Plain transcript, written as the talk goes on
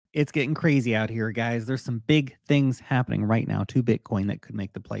It's getting crazy out here, guys. There's some big things happening right now to Bitcoin that could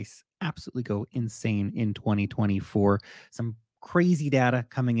make the place absolutely go insane in 2024. Some crazy data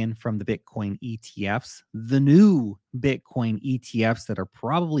coming in from the Bitcoin ETFs, the new Bitcoin ETFs that are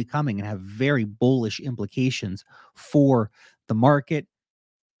probably coming and have very bullish implications for the market,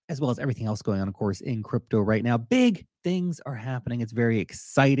 as well as everything else going on, of course, in crypto right now. Big things are happening. It's very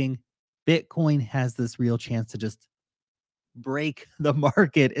exciting. Bitcoin has this real chance to just break the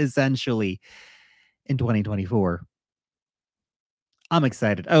market essentially in 2024. I'm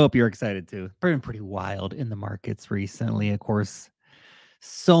excited. I hope you're excited too. It's been pretty wild in the markets recently, of course.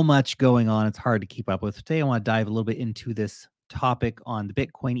 So much going on. It's hard to keep up with. Today, I want to dive a little bit into this topic on the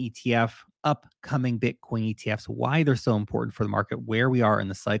Bitcoin ETF, upcoming Bitcoin ETFs, why they're so important for the market, where we are in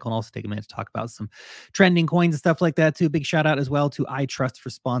the cycle, and also take a minute to talk about some trending coins and stuff like that too. Big shout out as well to iTrust for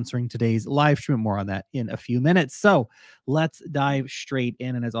sponsoring today's live stream. More on that in a few minutes. So let's dive straight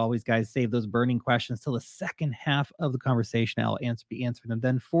in. And as always, guys, save those burning questions till the second half of the conversation. I'll be answering them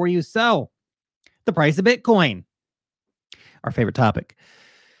then for you. So the price of Bitcoin, our favorite topic.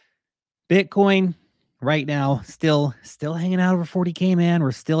 Bitcoin right now still hanging out over 40K, man.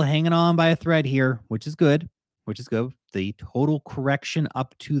 We're still hanging on by a thread here, which is good. The total correction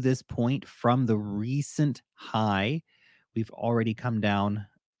up to this point from the recent high, we've already come down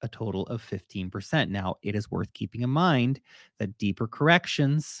a total of 15%. Now, it is worth keeping in mind that deeper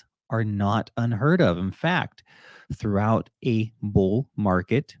corrections are not unheard of. In fact, throughout a bull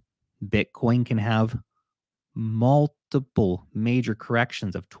market, Bitcoin can have multiple major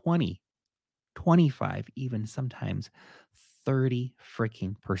corrections of 20, 25, even sometimes 30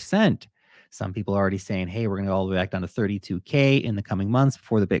 freaking percent. Some people are already saying, hey, we're going to go all the way back down to 32K in the coming months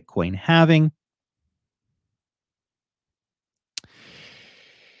before the Bitcoin halving.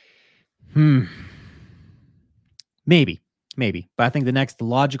 Maybe. But I think the next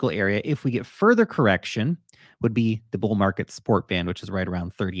logical area, if we get further correction, would be the bull market support band, which is right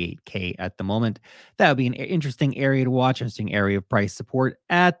around 38K at the moment. That would be an interesting area to watch, interesting area of price support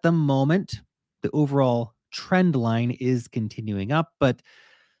at the moment. The overall trend line is continuing up, but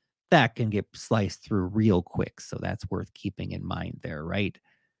that can get sliced through real quick. So that's worth keeping in mind there, right?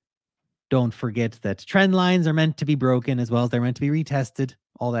 Don't forget that trend lines are meant to be broken as well as they're meant to be retested,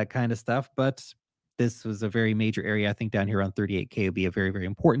 all that kind of stuff. But this was a very major area. I think down here on 38K would be a very, very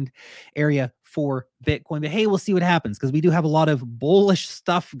important area for Bitcoin. But hey, we'll see what happens because we do have a lot of bullish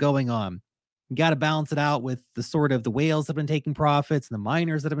stuff going on. You got to balance it out with the sort of the whales that have been taking profits and the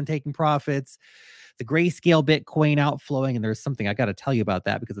miners that have been taking profits, the grayscale Bitcoin outflowing. And there's something I got to tell you about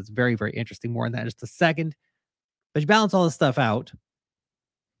that because it's very, very interesting. More on that in just a second. But you balance all this stuff out,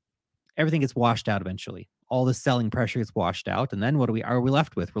 everything gets washed out eventually. All the selling pressure gets washed out. And then what are we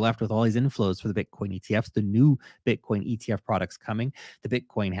left with? We're left with all these inflows for the Bitcoin ETFs, the new Bitcoin ETF products coming, the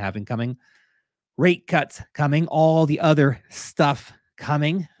Bitcoin halving coming, rate cuts coming, all the other stuff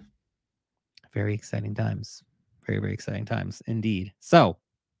coming. Very exciting times. Very, very exciting times indeed. So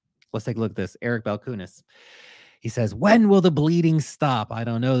let's take a look at this. Eric Balkunis. He says, when will the bleeding stop? I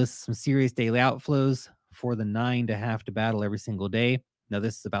don't know. This is some serious daily outflows for the 9 to have to battle every single day. Now,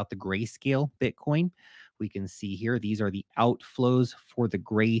 this is about the grayscale Bitcoin. We can see here, these are the outflows for the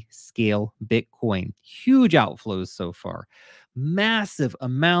grayscale Bitcoin. Huge outflows so far. Massive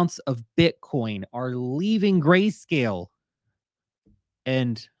amounts of Bitcoin are leaving grayscale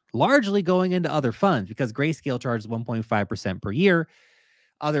and largely going into other funds because grayscale charges 1.5% per year.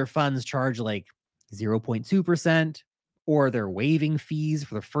 Other funds charge like 0.2%, or they're waiving fees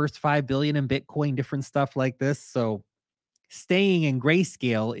for the first 5 billion in Bitcoin, different stuff like this. So staying in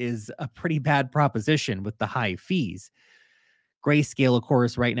grayscale is a pretty bad proposition with the high fees. Grayscale, of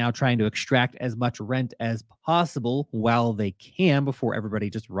course, right now trying to extract as much rent as possible while they can before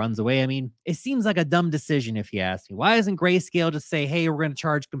everybody just runs away. I mean, it seems like a dumb decision if you ask me. Why doesn't Grayscale just say, hey, we're going to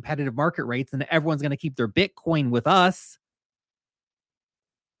charge competitive market rates and everyone's going to keep their Bitcoin with us?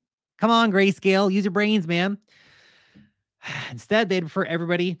 Come on, Grayscale, use your brains, man. Instead, they'd prefer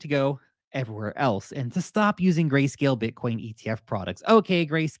everybody to go everywhere else and to stop using Grayscale Bitcoin ETF products. Okay,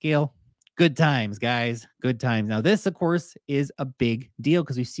 Grayscale, good times, guys. Good times. Now, this, of course, is a big deal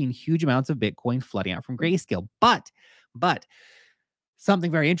because we've seen huge amounts of Bitcoin flooding out from Grayscale. But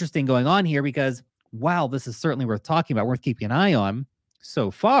something very interesting going on here because while this is certainly worth talking about, worth keeping an eye on,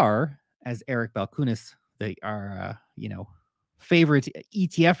 so far, as Eric Balkunis, our favorite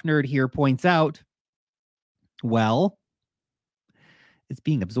ETF nerd here points out, well, it's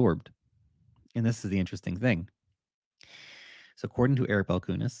being absorbed. And this is the interesting thing. So according to Eric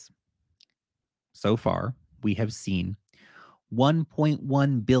Balkunis, so far, we have seen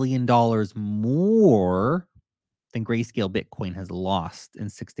 $1.1 billion more than Grayscale Bitcoin has lost in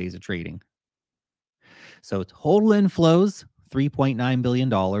 6 days of trading. So total inflows, $3.9 billion.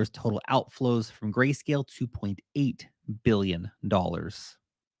 Total outflows from Grayscale, $2.8 billion.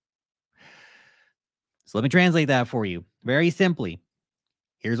 So let me translate that for you very simply.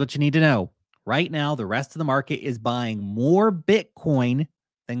 Here's what you need to know. Right now, the rest of the market is buying more Bitcoin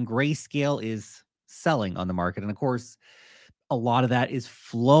than Grayscale is selling on the market. And of course, a lot of that is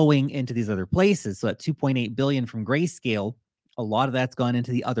flowing into these other places. So at 2.8 billion from Grayscale, a lot of that's gone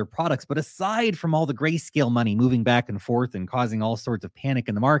into the other products. But aside from all the Grayscale money moving back and forth and causing all sorts of panic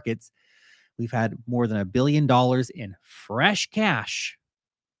in the markets, we've had more than $1 billion in fresh cash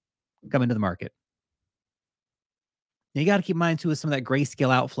come into the market. Now, you got to keep in mind, too, with some of that Grayscale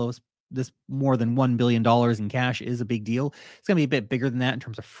outflows, this more than $1 billion in cash is a big deal. It's going to be a bit bigger than that in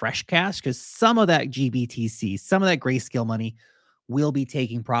terms of fresh cash because some of that GBTC, some of that Grayscale money will be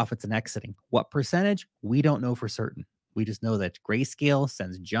taking profits and exiting. What percentage? We don't know for certain. We just know that Grayscale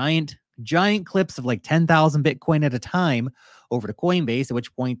sends giant clips of like 10,000 Bitcoin at a time over to Coinbase, at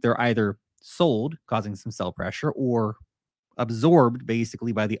which point they're either sold, causing some sell pressure, or absorbed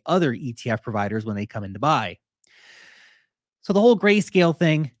basically by the other ETF providers when they come in to buy. So the whole Grayscale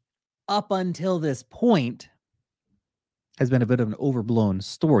thing, up until this point, has been a bit of an overblown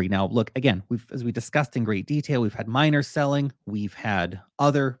story. Now, look, again, as we discussed in great detail, we've had miners selling, we've had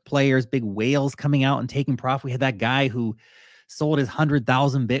other players, big whales coming out and taking profit. We had that guy who sold his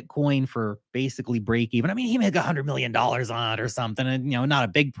 100,000 Bitcoin for basically break even. I mean, he made $100 million on it or something, and not a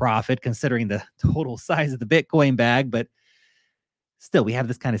big profit considering the total size of the Bitcoin bag, but still, we have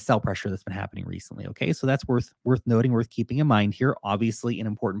this kind of sell pressure that's been happening recently. Okay, so that's worth noting, worth keeping in mind here. Obviously, an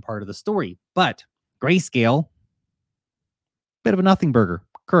important part of the story, but Grayscale, bit of a nothing burger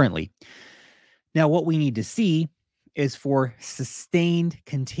currently. Now, what we need to see is for sustained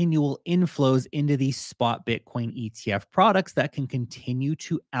continual inflows into these spot Bitcoin ETF products that can continue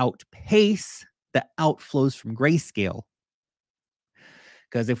to outpace the outflows from Grayscale.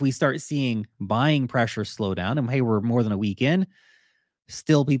 Because if we start seeing buying pressure slow down, and hey, we're more than a week in,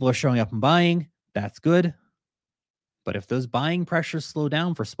 still people are showing up and buying, that's good. But if those buying pressures slow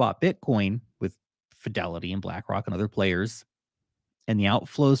down for spot Bitcoin with Fidelity and BlackRock and other players, and the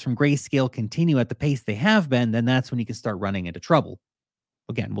outflows from Grayscale continue at the pace they have been, then that's when you can start running into trouble.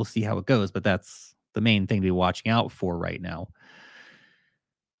 Again, we'll see how it goes, but that's the main thing to be watching out for right now.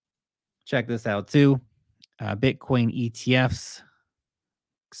 Check this out too. Bitcoin ETFs,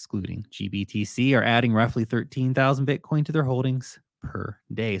 excluding GBTC, are adding roughly 13,000 Bitcoin to their holdings per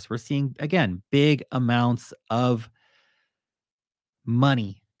day. So we're seeing, again, big amounts of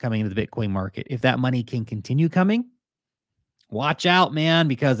money coming into the Bitcoin market. If that money can continue coming, watch out, man,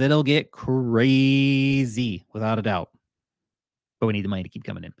 because it'll get crazy without a doubt. But we need the money to keep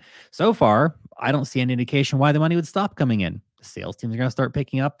coming in. So far, I don't see any indication why the money would stop coming in. The sales teams are going to start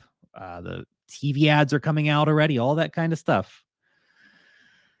picking up. The TV ads are coming out already, all that kind of stuff.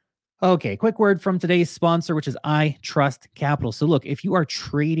 Okay, quick word from today's sponsor, which is I Trust Capital. So look, if you are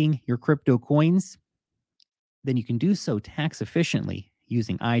trading your crypto coins, then you can do so tax efficiently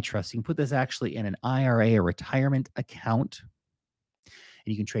using iTrust. You can put this actually in an IRA, a retirement account,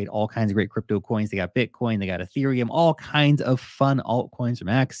 and you can trade all kinds of great crypto coins. They got Bitcoin, they got Ethereum, all kinds of fun altcoins from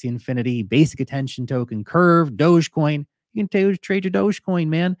Axie Infinity, Basic Attention Token, Curve, Dogecoin. You can trade your Dogecoin,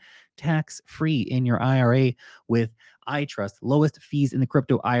 man, tax free in your IRA with iTrust. Lowest fees in the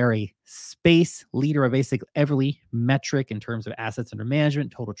crypto IRA space, leader of basically every metric in terms of assets under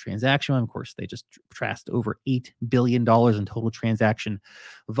management, total transaction. Of course, they just trashed over $8 billion in total transaction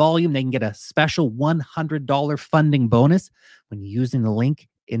volume. They can get a special $100 funding bonus when using the link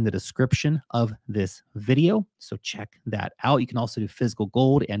in the description of this video. So check that out. You can also do physical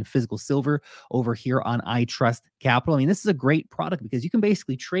gold and physical silver over here on iTrust Capital. I mean, this is a great product because you can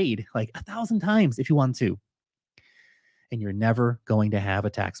basically trade like 1,000 times if you want to. And you're never going to have a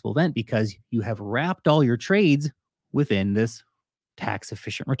taxable event because you have wrapped all your trades within this tax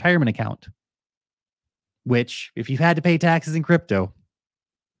efficient retirement account, which if you've had to pay taxes in crypto,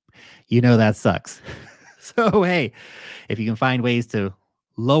 that sucks. So, hey, if you can find ways to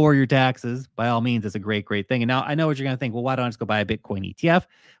lower your taxes, by all means, it's a great, great thing. And now I know what you're going to think. Well, why don't I just go buy a Bitcoin ETF?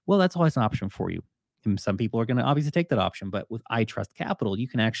 Well, that's always an option for you. And some people are going to obviously take that option. But with iTrust Capital, you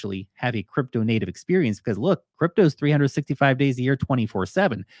can actually have a crypto native experience because look, crypto is 365 days a year,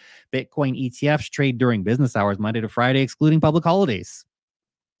 24/7. Bitcoin ETFs trade during business hours, Monday to Friday, excluding public holidays.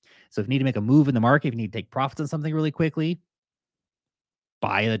 So if you need to make a move in the market, if you need to take profits on something really quickly,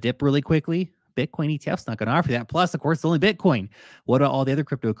 buy a dip really quickly, Bitcoin ETF's not going to offer that. Plus, of course, it's only Bitcoin. What are all the other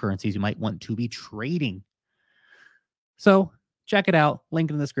cryptocurrencies you might want to be trading? So Check it out.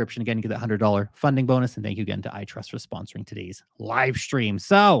 Link in the description. Again, you get that $100 funding bonus. And thank you again to iTrust for sponsoring today's live stream.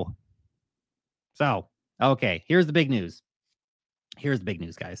 So, okay, here's the big news. Here's the big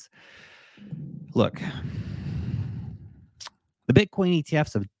news, guys. Look, the Bitcoin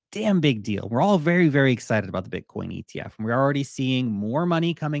ETF's a damn big deal. We're all very, very excited about the Bitcoin ETF. And we're already seeing more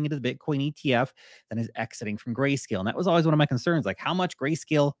money coming into the Bitcoin ETF than is exiting from Grayscale. And that was always one of my concerns, like how much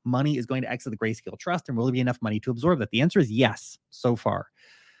Grayscale money is going to exit the Grayscale Trust, and will there be enough money to absorb that? The answer is yes, so far.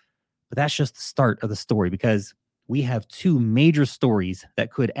 But that's just the start of the story, because we have two major stories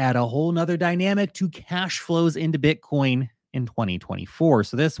that could add a whole nother dynamic to cash flows into Bitcoin in 2024.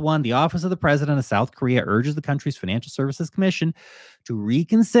 So this one, the Office of the President of South Korea urges the country's Financial Services Commission to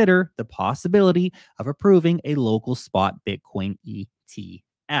reconsider the possibility of approving a local spot Bitcoin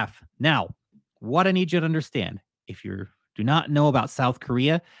ETF. Now, what I need you to understand, if you do not know about South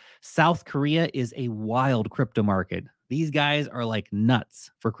Korea is a wild crypto market. These guys are like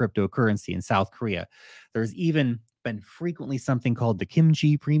nuts for cryptocurrency in South Korea. There's even been frequently something called the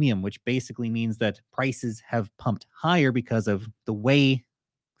kimchi premium, which basically means that prices have pumped higher because of the way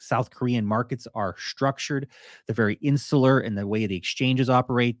South Korean markets are structured. They're very insular in the way the exchanges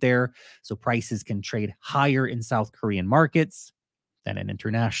operate there. So prices can trade higher in South Korean markets than in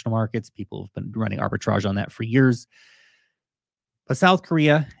international markets. People have been running arbitrage on that for years. But South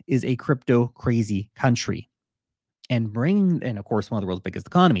Korea is a crypto crazy country. And of course, one of the world's biggest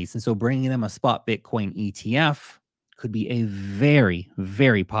economies. And so bringing them a spot Bitcoin ETF could be a very,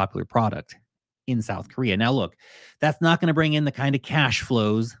 very popular product in South Korea. Now, look, that's not going to bring in the kind of cash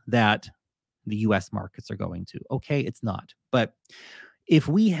flows that the US markets are going to. Okay, it's not. But if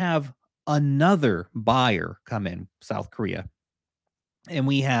we have another buyer come in, South Korea, and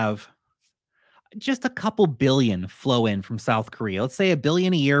we have just a couple billion flow in from South Korea, let's say $1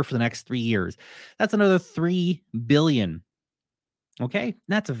 billion a year for the next 3 years, that's another $3 billion. Okay,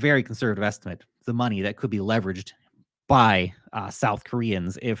 that's a very conservative estimate. The money that could be leveraged by South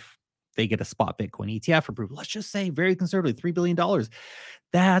Koreans if they get a spot Bitcoin ETF approved. Let's just say very conservatively, $3 billion.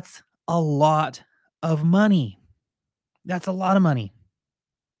 That's a lot of money. That's a lot of money.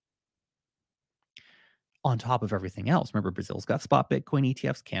 On top of everything else. Remember, Brazil's got spot Bitcoin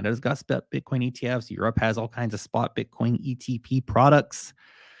ETFs. Canada's got spot Bitcoin ETFs. Europe has all kinds of spot Bitcoin ETP products.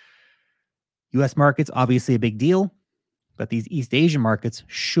 US markets, obviously a big deal. But these East Asian markets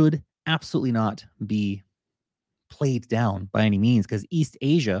should absolutely not be played down by any means, because East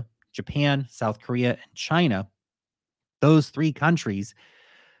Asia, Japan, South Korea, and China, those three countries,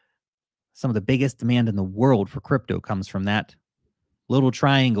 some of the biggest demand in the world for crypto comes from that little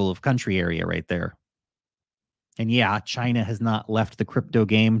triangle of country area right there. And yeah, China has not left the crypto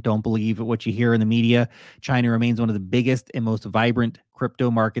game. Don't believe what you hear in the media. China remains one of the biggest and most vibrant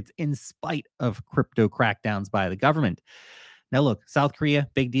crypto markets in spite of crypto crackdowns by the government. Now, look, South Korea,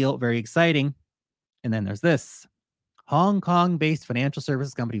 big deal, very exciting. And then there's this. Hong Kong-based financial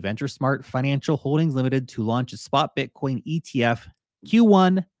services company VentureSmart Financial Holdings Limited to launch a spot Bitcoin ETF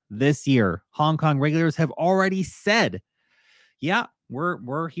Q1 this year. Hong Kong regulators have already said, yeah,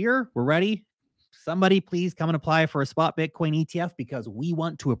 we're here. We're ready. Somebody please come and apply for a spot Bitcoin ETF because we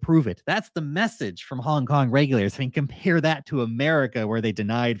want to approve it. That's the message from Hong Kong regulators. I mean, compare that to America, where they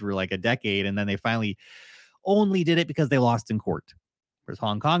denied for like a decade and then they finally only did it because they lost in court. Whereas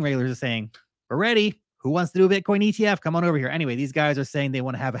Hong Kong regulators are saying, we're ready. Who wants to do a Bitcoin ETF? Come on over here. Anyway, these guys are saying they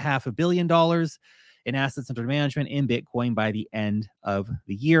want to have $500 million in assets under management in Bitcoin by the end of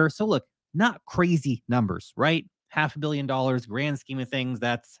the year. So look, not crazy numbers, right? $500 million, grand scheme of things,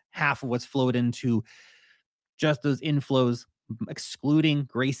 that's half of what's flowed into just those inflows, excluding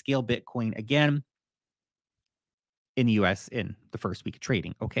Grayscale Bitcoin again in the US in the first week of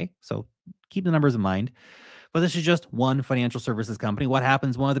trading. Okay, so keep the numbers in mind. But this is just one financial services company. What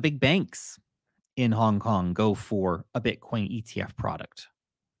happens when one of the big banks in Hong Kong go for a Bitcoin ETF product?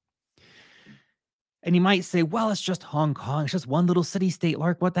 And you might say, well, it's just Hong Kong. It's just one little city state,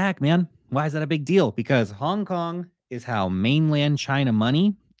 Lark. What the heck, man? Why is that a big deal? Because Hong Kong is how mainland China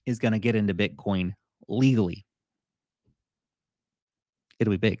money is going to get into Bitcoin legally.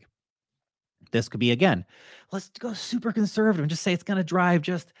 It'll be big. This could be, again, let's go super conservative and just say it's going to drive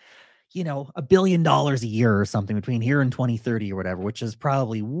just $1 billion a year or something between here and 2030 or whatever, which is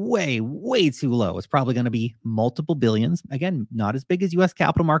probably way, way too low. It's probably going to be multiple billions. Again, not as big as US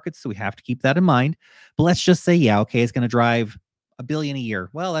capital markets, so we have to keep that in mind. But let's just say, yeah, okay, it's going to drive $1 billion a year.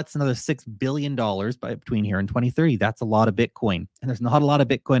 Well, that's another $6 billion between here and 2030. That's a lot of Bitcoin. And there's not a lot of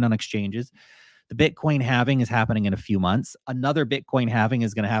Bitcoin on exchanges. The Bitcoin halving is happening in a few months. Another Bitcoin halving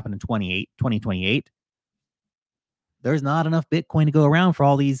is going to happen in 2028. There's not enough Bitcoin to go around for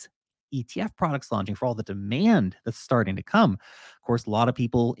all these ETF products launching, for all the demand that's starting to come. Of course, a lot of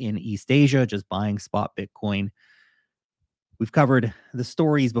people in East Asia just buying spot Bitcoin. We've covered the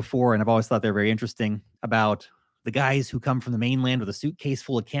stories before, and I've always thought they're very interesting about the guys who come from the mainland with a suitcase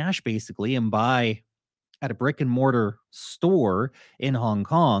full of cash, basically, and buy at a brick and mortar store in Hong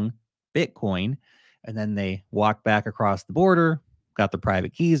Kong Bitcoin. And then they walk back across the border, got the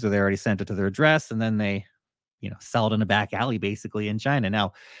private keys, or they already sent it to their address, and then they, sell it in a back alley, basically, in China.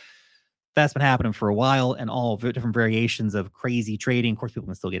 Now, that's been happening for a while, and all different variations of crazy trading. Of course, people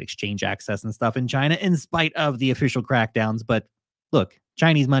can still get exchange access and stuff in China in spite of the official crackdowns. But look,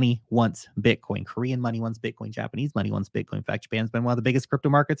 Chinese money wants Bitcoin. Korean money wants Bitcoin. Japanese money wants Bitcoin. In fact, Japan's been one of the biggest crypto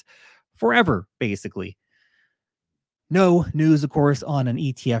markets forever, basically. No news, of course, on an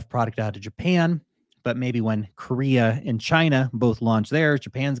ETF product out of Japan. But maybe when Korea and China both launch theirs,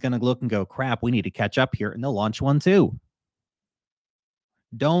 Japan's going to look and go, crap, we need to catch up here. And they'll launch one too.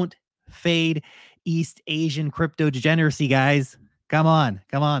 Don't fade East Asian crypto degeneracy, guys. Come on.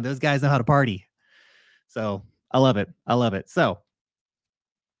 Come on. Those guys know how to party. So I love it. I love it. So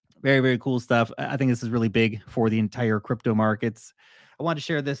very, very cool stuff. I think this is really big for the entire crypto markets. I want to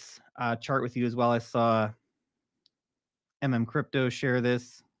share this chart with you as well. I saw Crypto share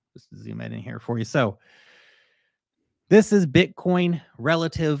this. Just zoom in here for you. So this is Bitcoin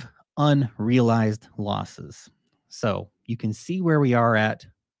relative unrealized losses. So you can see where we are at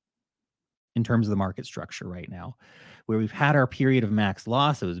in terms of the market structure right now, where we've had our period of max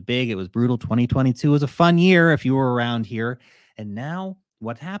loss. It was big. It was brutal. 2022 was a fun year if you were around here. And now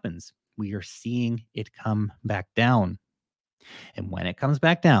what happens? We are seeing it come back down. And when it comes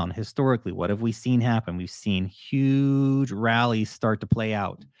back down, historically, what have we seen happen? We've seen huge rallies start to play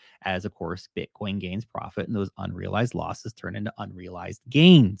out as, of course, Bitcoin gains profit and those unrealized losses turn into unrealized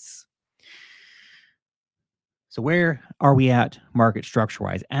gains. So where are we at market structure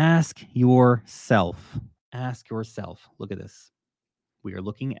wise? Ask yourself. Look at this. We are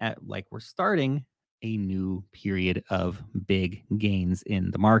looking at like we're starting a new period of big gains in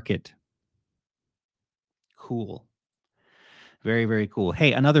the market. Cool. Very, very cool.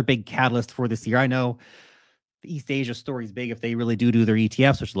 Hey, another big catalyst for this year. I know the East Asia story is big if they really do their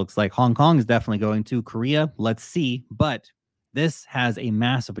ETFs, which looks like Hong Kong is definitely going to. Korea, let's see. But this has a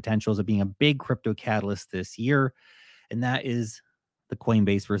massive potential as being a big crypto catalyst this year. And that is the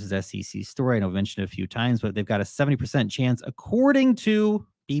Coinbase versus SEC story. I know I've mentioned it a few times, but they've got a 70% chance, according to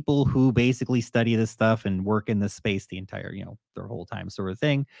people who basically study this stuff and work in this space the entire, their whole time sort of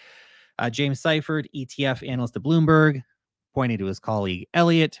thing. James Seifert, ETF analyst at Bloomberg, pointing to his colleague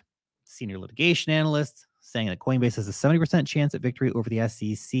Elliott, senior litigation analyst, saying that Coinbase has a 70% chance at victory over the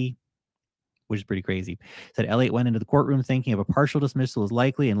SEC, which is pretty crazy. Said Elliott went into the courtroom thinking of a partial dismissal was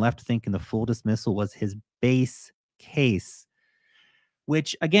likely and left thinking the full dismissal was his base case,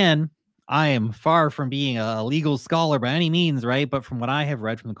 which, again, I am far from being a legal scholar by any means, right? But from what I have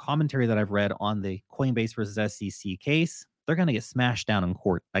read, from the commentary that I've read on the Coinbase versus SEC case, they're going to get smashed down in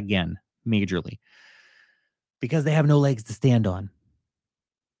court again, majorly, because they have no legs to stand on.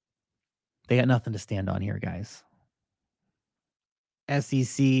 They got nothing to stand on here, guys.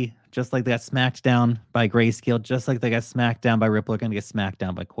 SEC, just like they got smacked down by Grayscale, just like they got smacked down by Ripple, are going to get smacked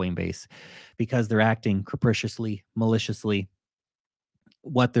down by Coinbase because they're acting capriciously, maliciously.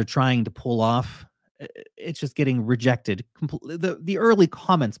 What they're trying to pull off, it's just getting rejected. The early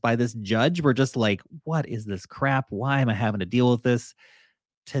comments by this judge were just like, what is this crap? Why am I having to deal with this?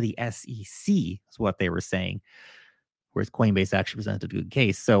 To the SEC is what they were saying, whereas Coinbase actually presented a good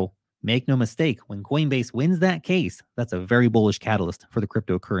case. So make no mistake, when Coinbase wins that case, that's a very bullish catalyst for the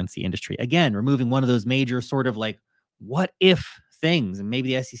cryptocurrency industry. Again, removing one of those major sort of like what if things, and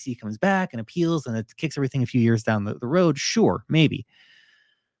maybe the SEC comes back and appeals and it kicks everything a few years down the road. Sure, maybe.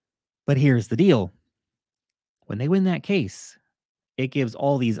 But here's the deal. When they win that case, it gives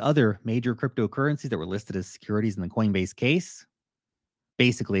all these other major cryptocurrencies that were listed as securities in the Coinbase case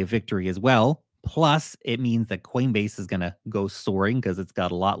basically a victory as well. Plus, it means that Coinbase is going to go soaring because it's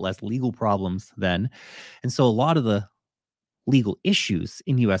got a lot less legal problems then. And so a lot of the legal issues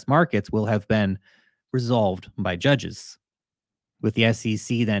in US markets will have been resolved by judges, with the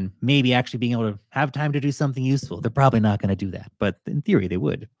SEC then maybe actually being able to have time to do something useful. They're probably not going to do that, but in theory, they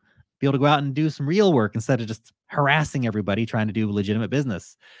would be able to go out and do some real work instead of just harassing everybody trying to do legitimate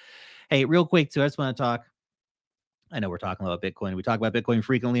business. Hey, real quick, too, I just want to talk. I know we're talking about Bitcoin. We talk about Bitcoin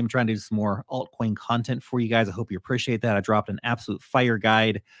frequently. I'm trying to do some more altcoin content for you guys. I hope you appreciate that. I dropped an absolute fire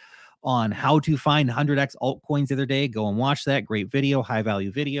guide on how to find 100x altcoins the other day. Go and watch that. Great video, high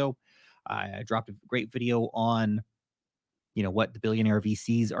value video. I dropped a great video on what the billionaire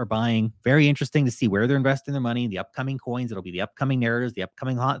VCs are buying. Very interesting to see where they're investing their money, the upcoming coins. It'll be the upcoming narratives, the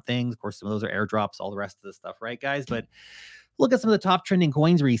upcoming hot things. Of course, some of those are airdrops, all the rest of the stuff, right, guys? But look at some of the top trending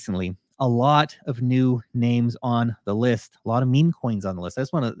coins recently. A lot of new names on the list, a lot of meme coins on the list. I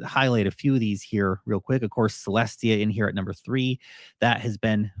just want to highlight a few of these here real quick. Of course, Celestia in here at number 3. That has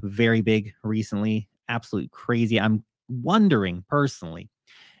been very big recently. Absolute crazy. I'm wondering personally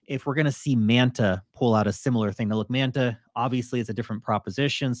if we're going to see Manta pull out a similar thing. Now, look, Manta, obviously, it's a different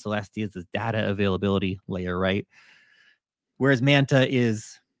proposition. Celestia is this data availability layer, right? Whereas Manta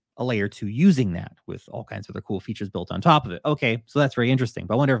is a layer 2 using that with all kinds of other cool features built on top of it. Okay, so that's very interesting.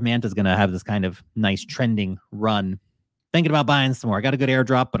 But I wonder if Manta is going to have this kind of nice trending run. Thinking about buying some more. I got a good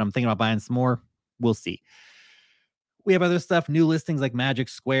airdrop, but I'm thinking about buying some more. We'll see. We have other stuff, new listings like Magic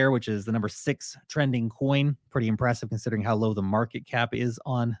Square, which is the number 6 trending coin. Pretty impressive considering how low the market cap is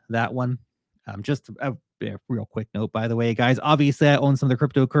on that one. Just a real quick note, by the way, guys. Obviously, I own some of the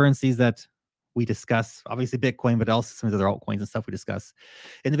cryptocurrencies that we discuss. Obviously, Bitcoin, but also some of the other altcoins and stuff we discuss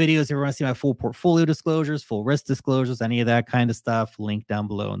in the videos. If you want to see my full portfolio disclosures, full risk disclosures, any of that kind of stuff, link down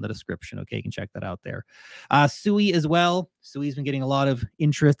below in the description. Okay, you can check that out there. Sui as well. Sui's been getting a lot of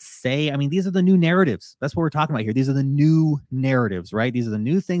interest. I mean, these are the new narratives. That's what we're talking about here. These are the new narratives, right? These are the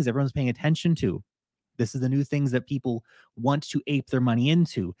new things everyone's paying attention to. This is the new things that people want to ape their money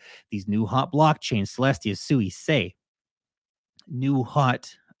into. These new hot blockchains, Celestia, Sui, Say, new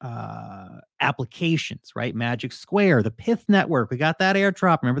hot applications, right? Magic Square, the Pith network. We got that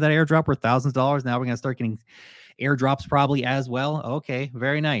airdrop. Remember that airdrop worth thousands of dollars? Now we're going to start getting airdrops probably as well. Okay,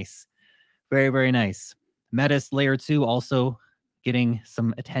 very nice. Very, very nice. Metis layer 2 also getting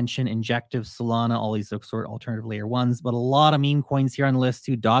some attention. Injective, Solana, all these sort of alternative layer 1s, but a lot of meme coins here on the list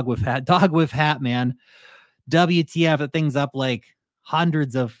too. Dog with hat, man. WTF, that thing's up like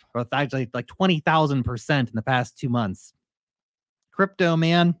hundreds of, or actually like 20,000% in the past 2 months. Crypto,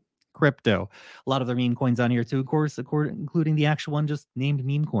 man. Crypto. A lot of their meme coins on here too, of course, including the actual one just named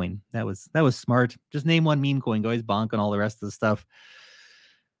meme coin. That was smart. Just name one meme coin, guys. Bonk on all the rest of the stuff.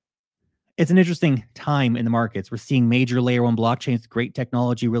 It's an interesting time in the markets. We're seeing major layer 1 blockchains, great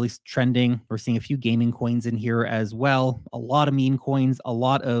technology, really trending. We're seeing a few gaming coins in here as well. A lot of meme coins, a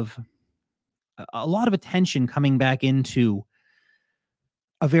lot of attention coming back into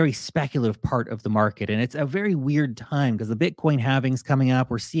a very speculative part of the market. And it's a very weird time because the Bitcoin halving's coming up.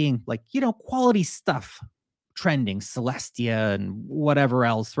 We're seeing quality stuff trending, Celestia and whatever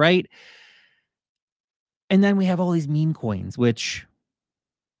else, right? And then we have all these meme coins, which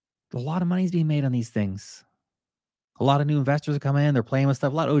a lot of money is being made on these things. A lot of new investors are coming in. They're playing with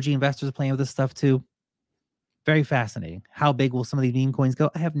stuff. A lot of OG investors are playing with this stuff too. Very fascinating. How big will some of these meme coins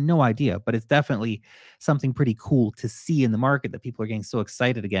go? I have no idea, but it's definitely something pretty cool to see in the market that people are getting so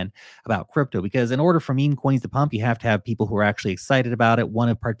excited again about crypto. Because in order for meme coins to pump, you have to have people who are actually excited about it, want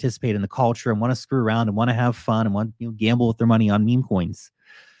to participate in the culture, and want to screw around and want to have fun and want to gamble with their money on meme coins.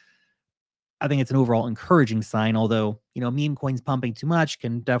 I think it's an overall encouraging sign, although, meme coins pumping too much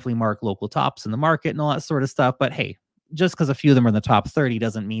can definitely mark local tops in the market and all that sort of stuff. But hey, just because a few of them are in the top 30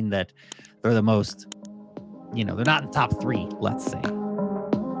 doesn't mean that they're the most, they're not in the top 3, let's say.